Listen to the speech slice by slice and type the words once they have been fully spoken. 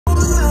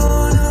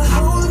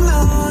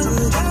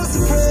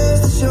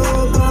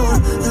you're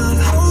gone. Not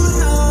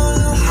holding on,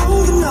 not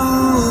holding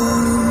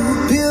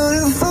on.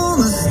 Beautiful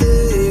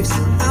mistakes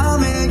I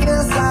make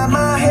inside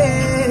my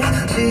head.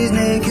 She's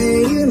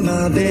naked in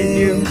my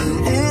bed,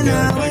 and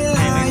I will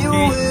lie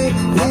awake,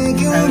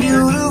 making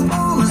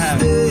beautiful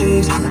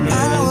mistakes. I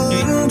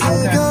wouldn't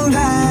take them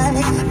back.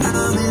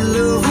 I'm in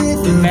love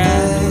with the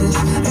past,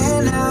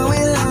 and I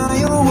will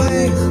lie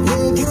awake,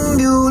 making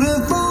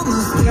beautiful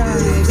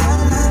mistakes. Na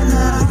na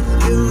na,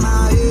 in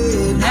my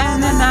head. Na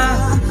na na,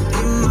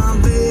 in my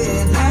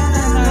bed. Na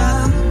na na,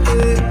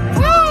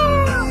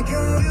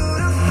 making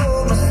beautiful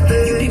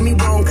mistakes. You did me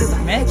wrong 'cause I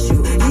met you.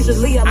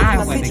 Usually I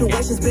make my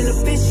situations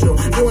beneficial.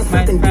 Doing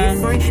something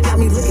different got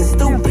me looking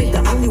stupid.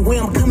 The only way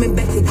I'm coming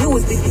back to you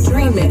is if you're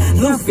dreaming.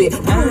 Lose it,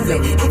 prove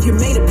it. If you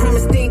made a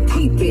promise, then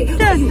keep it.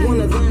 Why you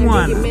wanna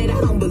lie and get mad? I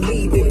don't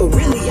believe it. But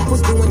really, I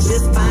was doing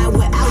just fine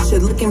without you.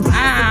 Looking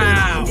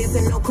right,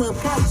 dancing no club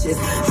couches.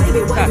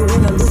 Baby, why you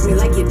wanna lose me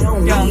like you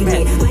don't need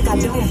me? Like I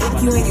don't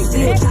book you and you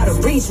still try to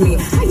reach me.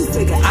 How you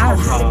figure out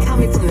how to call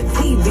me from the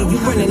TV? You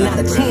running out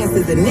of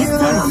chances, and this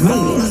time I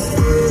mean it.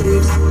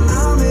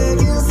 I'll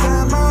make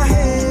inside my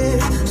head.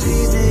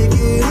 She's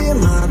naked in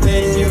my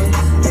bed,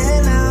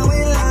 and I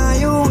will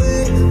lie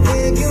awake,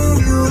 making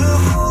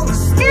beautiful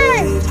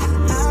mistakes.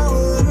 I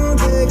wouldn't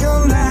take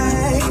them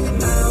back.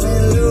 I'm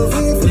in love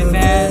with the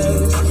past,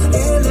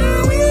 and I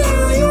will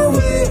lie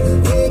awake,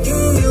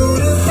 making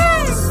beautiful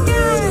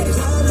mistakes.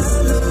 Na na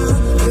na,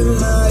 in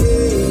my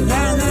head.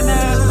 Na na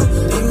na,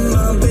 in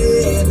my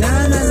bed. Na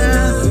na na,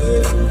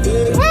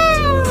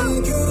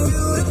 making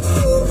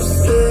beautiful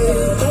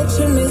mistakes. Bet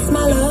you miss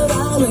my love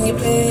all in your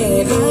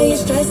bed. Now you're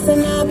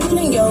stressing out,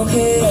 pulling your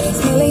hair,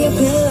 smelling your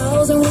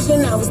pillows and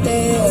wishing I was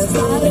there.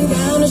 Sliding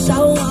down the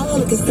shower wall,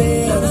 looking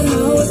sad. I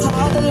know it's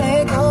hard to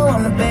let go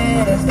on the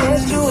bed.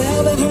 Best you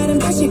ever had and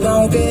best you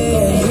gon'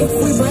 get. If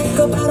we break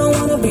up, I don't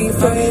wanna be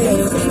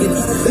friends.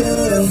 It's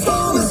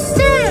beautiful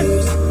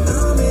mistakes I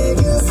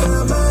make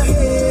inside my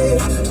head.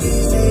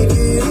 She's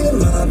naked in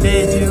my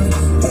bed,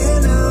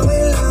 and I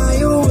will lie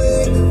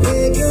awake,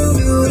 making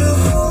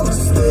beautiful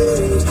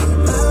mistakes.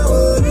 I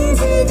wouldn't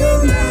take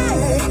them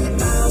back.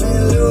 I'm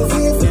in love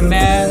with the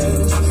past,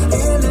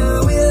 and I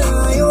will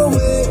lie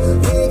awake,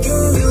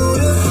 making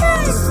beautiful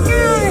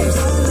mistakes.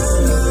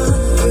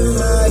 In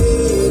my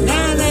head,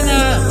 na na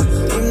na,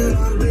 in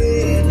my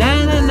bed, na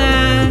na na,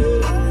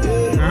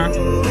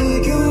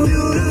 making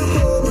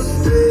beautiful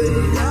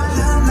mistakes. Na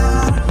na na,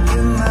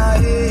 in my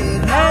head,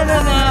 na na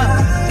na,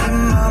 in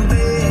my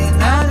bed,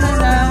 na na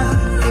na,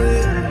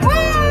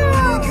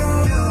 making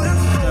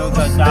beautiful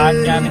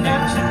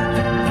mistakes.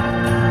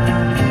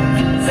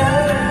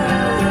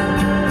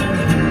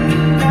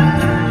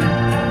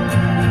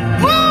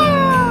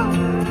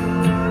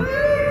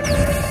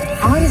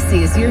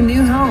 Odyssey is your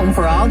new home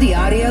for all the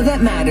audio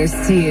that matters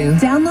to you.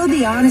 Download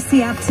the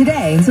Odyssey app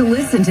today to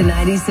listen to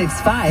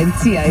 96.5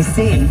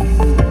 TIC.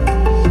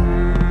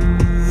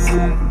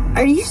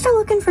 Are you still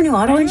looking for new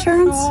auto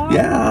insurance?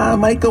 Yeah, I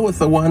might go with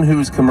the one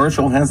whose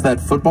commercial has that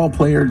football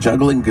player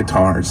juggling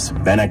guitars.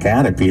 Then a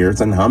cat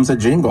appears and hums a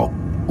jingle.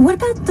 What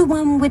about the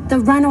one with the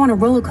rhino on a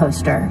roller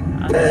coaster?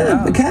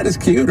 The cat is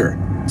cuter.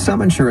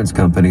 Some insurance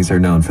companies are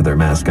known for their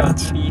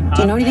mascots. Do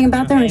you know anything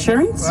about their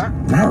insurance?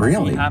 Not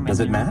really. Does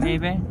it matter?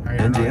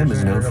 NGM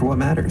is known for what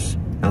matters.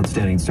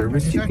 Outstanding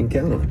service you can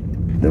count on.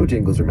 No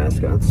jingles or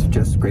mascots,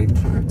 just great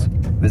insurance.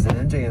 Visit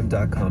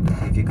NJM.com to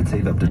see if you could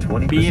save up to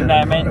 20%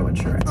 on auto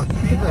insurance.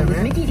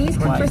 With Mickey D's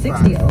Quick for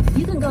 6 deal.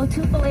 You can go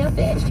 2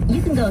 Filet-O-Fish. You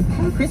can go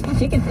 2 crispy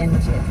chicken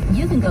sandwiches.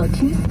 You can go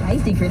 2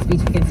 spicy crispy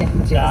chicken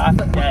sandwiches.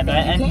 But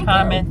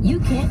you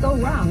can't go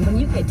wrong when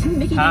you get 2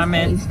 Mickey D's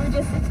Faves for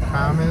just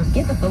 $6.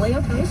 Get the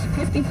Filet-O-Fish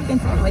crispy chicken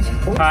sandwich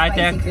or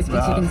spicy crispy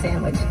chicken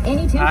sandwich.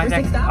 Any 2 for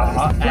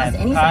 $6. Plus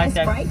any size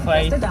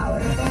Sprite, just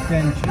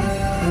 $1.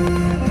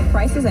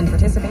 Prices and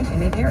participation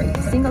may vary.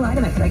 Single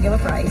item at regular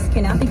price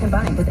cannot be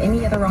combined with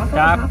any other offer.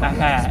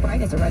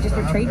 Sprite is a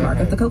registered trademark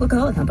of the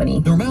Coca-Cola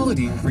Company.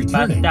 Normality is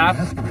returning,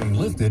 masks are being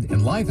lifted,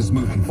 and life is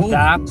moving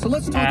forward. So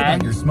let's talk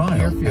about your smile.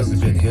 Has it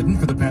been hidden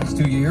for the past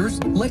 2 years?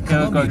 Let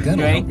Columbia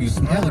Dental help you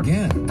smile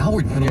again.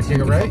 Our dental team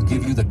can help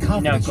give you the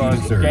confidence you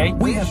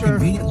deserve. We have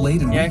convenient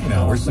late and weekend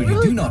hours, so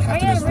you do not have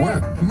to miss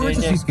work.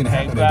 Emergencies can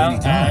happen at any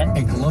time,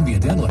 and Columbia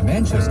Dental of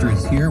Manchester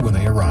is here when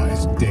they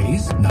arise.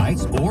 Days,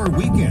 nights, or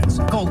weekends.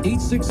 Call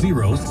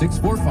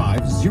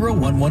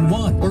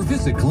 860-645-0111 or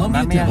visit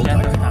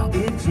ColumbiaDental.com.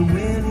 It's a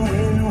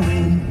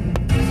win-win-win.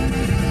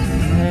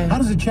 How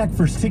does a check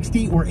for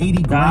 60 or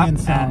 80 grand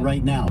sound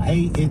right now?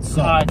 Hey, it's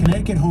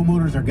Connecticut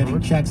homeowners are getting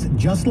checks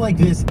just like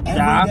this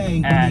every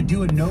day when they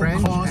do a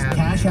no-cost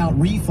cash-out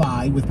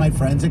refi with my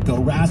friends at Go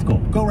Rascal.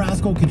 Go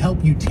Rascal can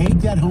help you take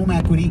that home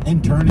equity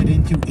and turn it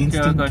into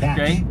instant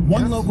cash.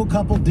 One local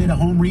couple did a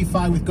home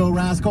refi with Go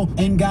Rascal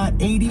and got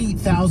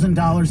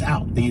 $80,000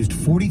 out. They used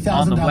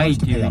 $40,000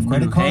 to pay off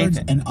credit cards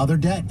and other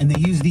debt, and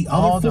they used the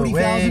other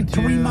 $40,000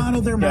 to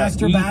remodel their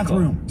master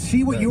bathroom.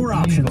 See what your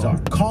options are.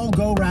 Call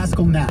Go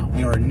Rascal now.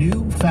 They are a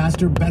new,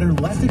 faster, better,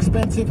 less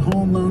expensive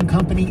home loan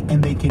company,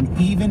 and they can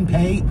even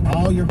pay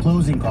all your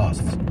closing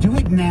costs. Do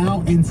it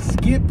now and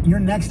skip your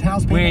next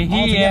house payment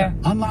altogether.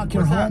 Unlock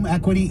your home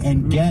equity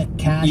and get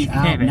cash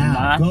out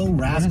now. Go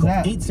Rascal.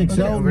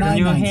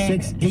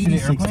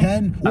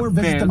 860-996-8610 or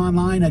visit them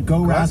online at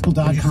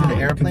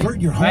GoRascal.com.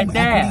 Convert your home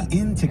equity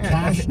into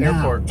cash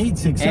now.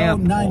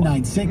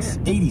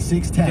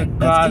 860-996-8610.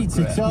 That's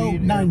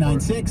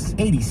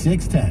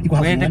 860-996-8610. Equal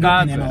housing lender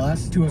in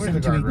MLS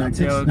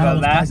 207-2896. Not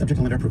otherwise subject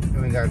to lender approval.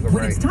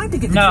 When it's time to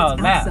get the no,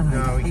 kids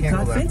outside, Cape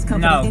Cod Fence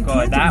Company in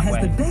Canton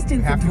has the best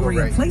inventory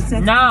of play sets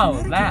in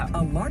Connecticut.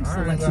 A large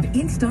selection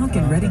in stock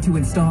and ready to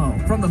install.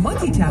 From the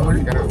Monkey Tower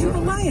to the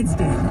Lion's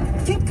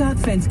Den. Cape Cod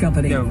Fence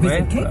Company.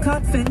 Visit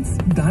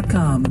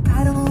CapeCodFence.com.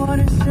 I don't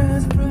want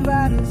insurance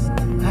providers.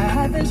 I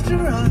have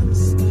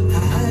insurance. I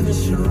have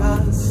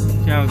insurance.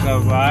 So go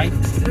right.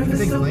 Look at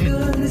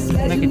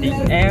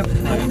the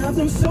airplane. I love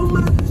them so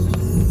much.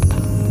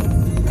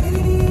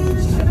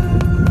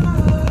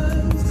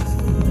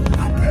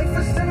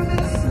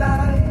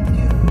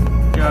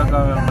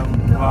 Go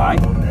right.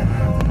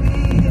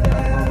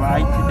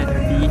 Right to the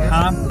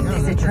D-Hub.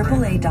 Visit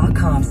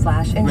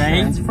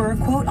AAA.com/insurance for a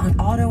quote on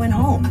auto and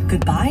home.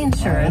 Goodbye,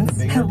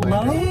 insurance.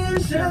 Hello,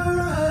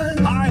 insurance.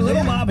 Hi,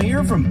 Little Bob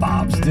here from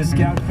Bob's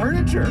Discount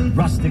Furniture.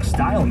 Rustic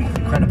style meets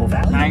incredible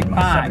value.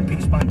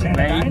 7-piece Montana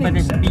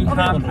dining set.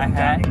 Available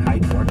dining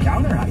height or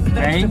counter height.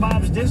 Thanks to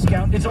Bob's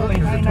Discount, it's only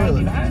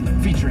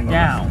 $9.99. Featuring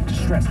a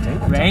distressed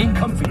tabletop,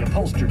 comfy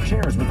upholstered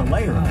chairs with a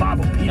layer of Bob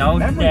memory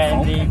foam,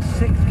 and 6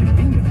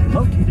 conveniently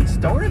located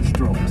storage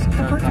drawers. The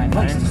perfect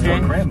place to store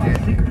grandma's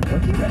favorite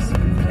cookie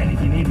recipe. And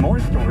if you need more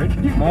storage,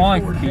 you can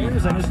get 4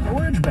 chairs and a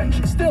storage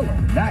bench. Still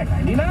only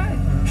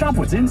 $9.99. Shop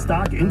what's in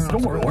stock, in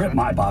store, or at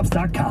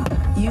mybobs.com.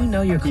 You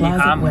know your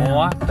closet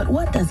well, but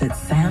what does it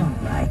sound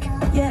like?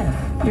 Yeah,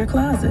 your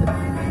closet.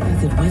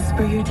 Does it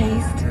whisper your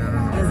taste?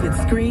 Does it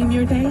scream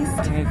your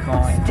taste?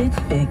 Stitch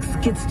Fix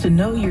gets to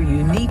know your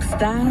unique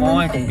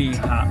style and fit.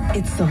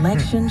 Its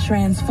selection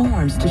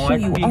transforms to show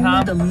you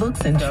only the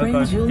looks and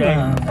trends you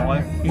love.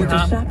 With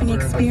a shopping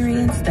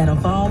experience that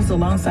evolves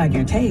alongside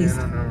your taste,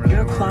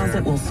 your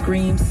closet will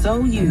scream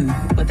so you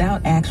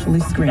without actually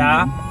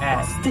screaming.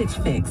 Stitch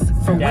Fix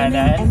for women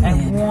and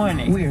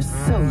men. We're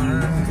so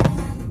you.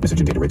 Message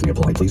and data rates may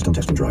apply. Please don't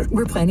test and drive.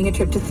 We're planning a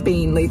trip to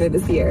Spain later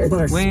this year. But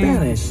our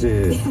Spanish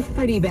is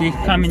pretty bad.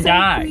 Come and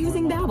die. We're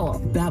using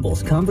Babbel.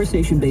 Babbel's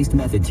conversation-based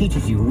method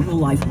teaches you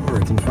real-life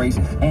words and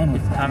phrases. And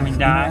with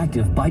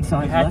interactive,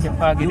 bite-sized lessons,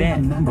 you'll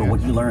remember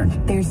what you learned.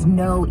 There's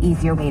no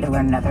easier way to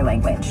learn another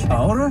language.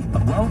 Ahora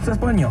hablamos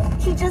español.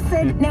 He just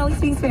said, now we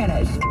speak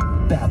Spanish.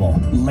 Babbel,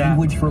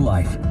 language for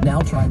life.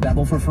 Now try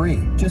Babbel for free.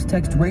 Just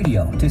text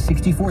radio to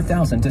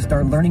 64,000 to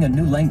start learning a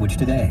new language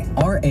today.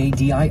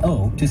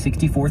 RADIO to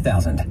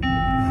 64,000.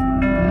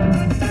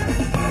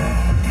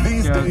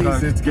 These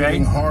days, it's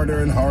getting harder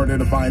and harder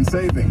to find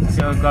savings.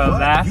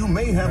 But you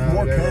may have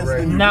more cash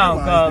than you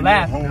realize in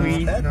your home's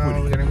equity.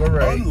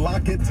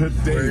 Unlock it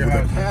today with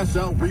a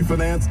cash-out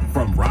refinance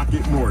from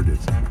Rocket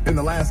Mortgage. In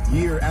the last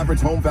year, average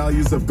home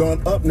values have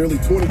gone up nearly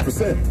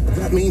 20%.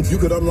 That means you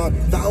could unlock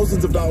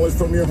thousands of dollars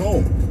from your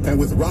home. And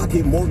with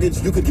Rocket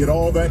Mortgage, you could get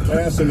all that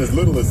cash in as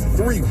little as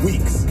 3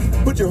 weeks.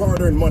 Put your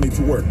hard-earned money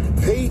to work.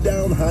 Pay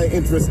down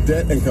high-interest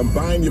debt and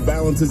combine your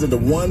balances into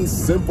one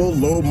simple,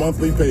 low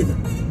monthly payment.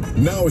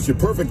 Now is your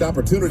perfect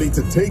opportunity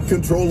to take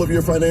control of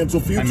your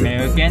financial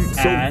future.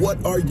 So what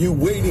are you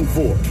waiting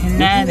for? If you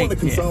want to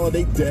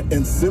consolidate debt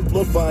and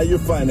simplify your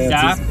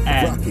finances,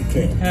 Rocket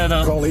can.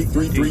 Call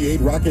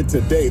 8338-ROCKET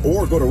today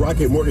or go to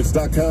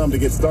rocketmortgage.com to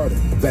get started.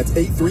 That's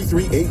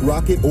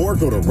 8338-ROCKET or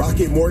go to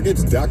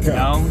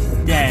rocketmortgage.com.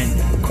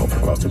 Call for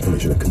cost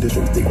information and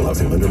conditions. Equal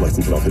housing lender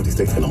licensed in all 50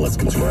 states and MLS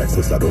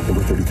ConsumerAccess.org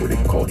number 3030.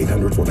 Call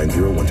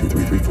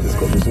 800-490-1233 for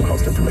disclosures and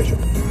cost information.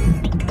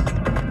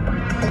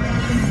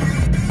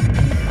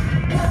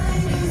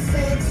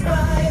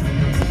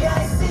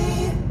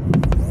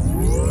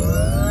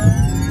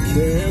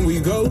 Can we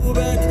go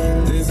back?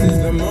 This is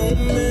the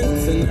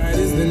moment. Tonight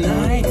is the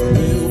night.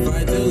 We'll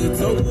fight till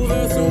it's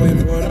over. So we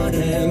put our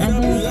hands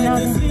up like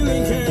the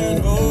ceiling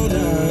can't hold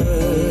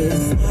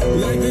us.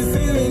 Like the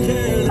ceiling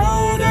can't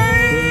hold us.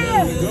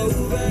 Can we go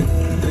back?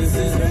 This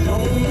is the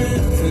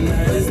moment.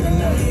 Tonight is the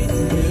night.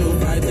 We'll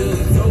fight till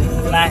it's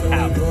over.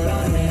 Blackout. Put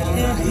our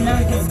hands up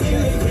like the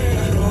ceiling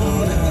can't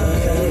hold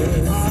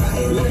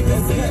us. Like the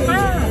ceiling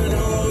can't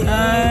hold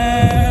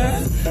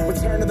us.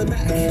 Return to the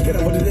Mac. Get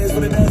up what it is,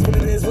 what it does, what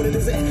it is, what it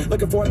isn't.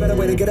 Looking for a better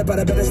way to get up out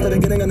of bed instead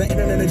of getting on the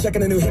internet and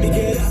checking a new hit.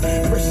 Get up.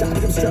 First shot,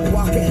 I'm struck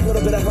walking. A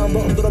little bit of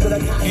humble, a little bit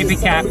of cash. If you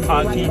can't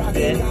copy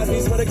this,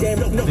 it's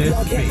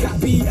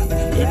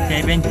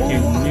given to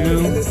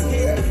new. Go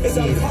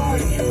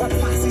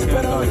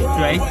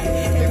straight.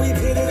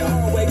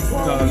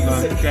 Go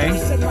straight.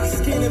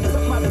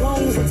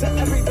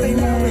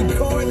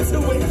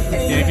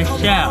 Do the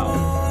show.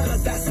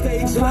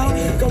 stage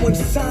light, going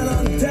shine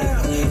on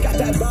down. Got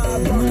that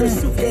Bob Barker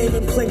suit game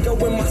and Plinko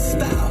in my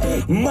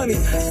style. Money,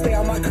 stay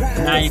on my craft.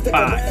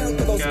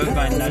 95. Go for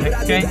another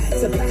kick.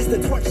 To pass the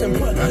torch and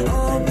put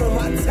on for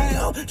my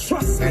town.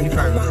 Trust me,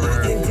 95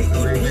 over there.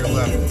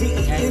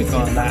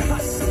 Going back.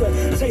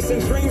 Chasing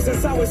dreams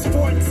since I was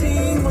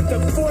 14 with the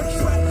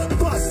 4-track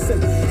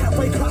bustin'.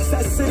 Halfway across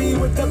that city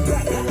with the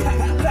back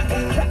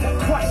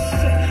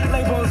question.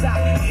 Labels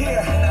out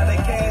here, now they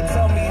can't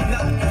tell me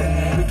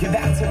nothing. We give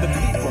that to the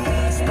people,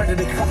 spread it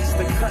across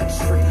the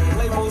country.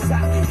 Labels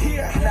out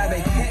here, now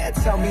they can't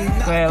tell me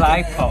nothing. Grey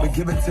light pole. We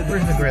give it to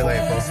the Grey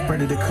light pole.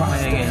 Spread it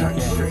across the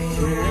country.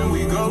 Here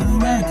we go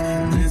back.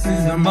 This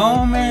is the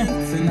moment.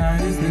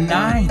 Tonight is the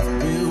night.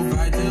 We'll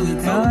fight till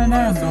it's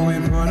over. So we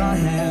put our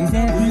hands up.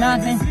 There's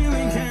nothing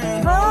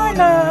on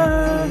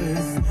us.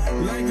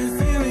 Like the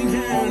ceiling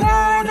can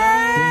hold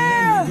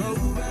us.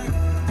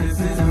 This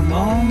is the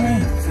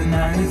moment.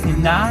 Tonight is the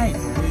night.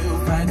 We'll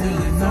fight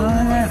till it's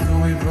over. So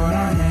we put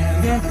our hands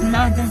up. There's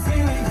nothing. The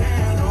ceiling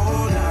can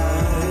hold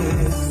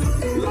us.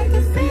 Like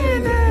the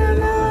ceiling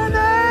can hold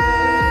us.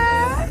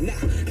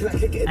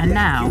 And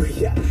now,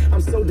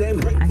 I'm so damn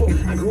grateful.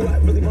 I grew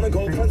up really wanna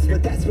go punch,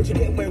 but that's what you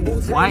get when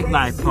Wu-Tang. White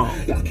light pole.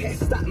 Y'all can't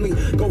stop me.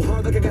 Go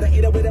hard like I gotta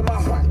eat it with my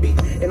heartbeat.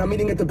 And I'm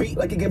eating at the beat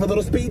like it gave a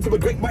little speed to a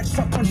great white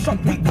shark on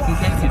shark beat.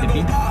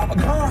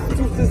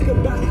 Deuces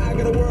goodbye. I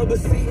got a world to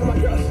see. My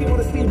girl, she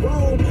wanna see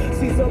Rome.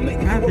 She's so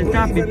making have to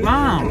drop it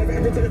bomb.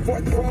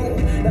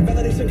 That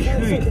validation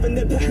comes from giving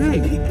their back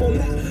to people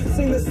now.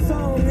 Sing the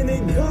song and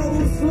it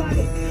goes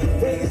like,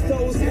 raise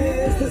those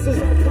hands. This is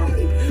our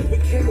party. We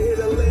came here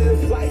to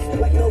live life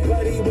like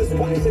nobody was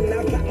watching.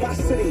 I got my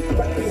city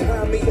right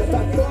behind me. If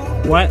I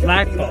thought white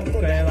light pole.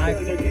 Grey light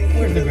pole.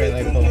 Where's the grey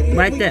light pole?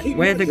 Right there.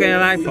 Where's the grey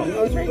light pole?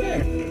 Oh, it's right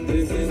there.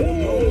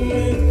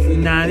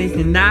 Tonight is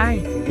the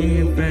night.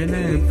 You're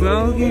better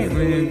broken.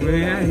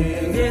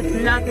 There's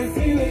nothing.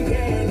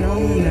 No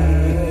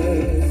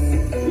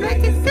love.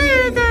 Like a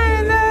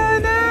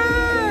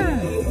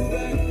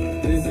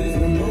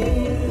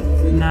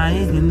tonight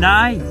is the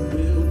night.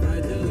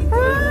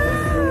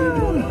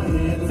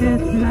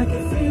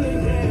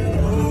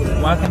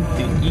 Welcome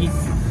to East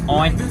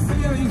Orange.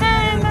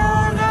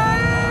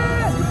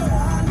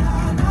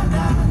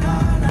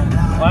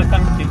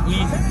 Welcome to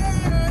East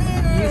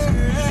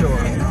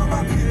Shore.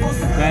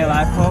 Grey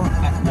light pole,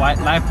 white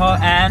light pole,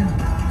 and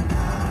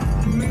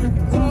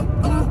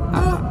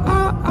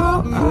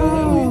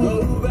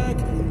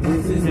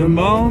this is the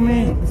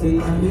moment.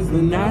 Tonight is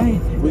the night.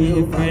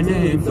 We're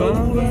ready to go.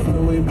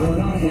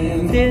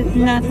 There's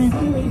nothing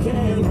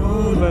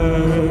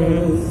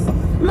over us.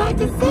 Like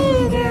a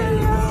theater.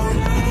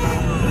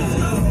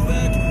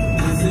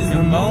 This is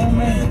the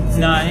moment.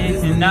 Tonight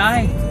is the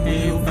night.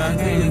 We're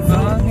ready to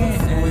go.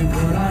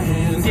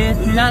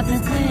 There's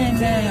nothing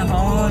that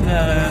hold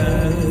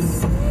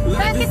us.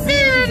 Like a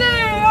theater.